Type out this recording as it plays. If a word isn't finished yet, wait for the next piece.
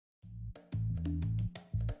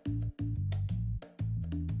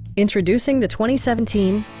Introducing the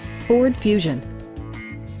 2017 Ford Fusion.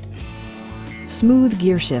 Smooth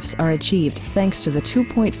gear shifts are achieved thanks to the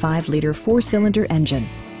 2.5-liter four-cylinder engine.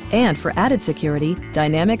 And for added security,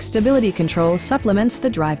 dynamic stability control supplements the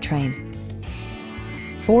drivetrain.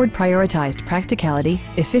 Ford prioritized practicality,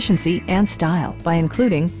 efficiency, and style by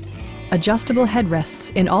including adjustable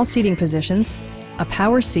headrests in all seating positions, a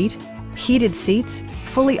power seat, heated seats,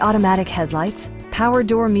 fully automatic headlights, power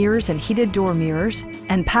door mirrors and heated door mirrors,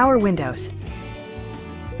 and power windows.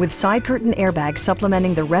 With side curtain airbags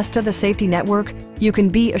supplementing the rest of the safety network, you can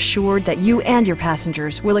be assured that you and your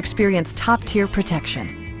passengers will experience top-tier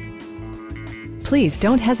protection. Please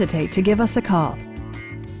don't hesitate to give us a call.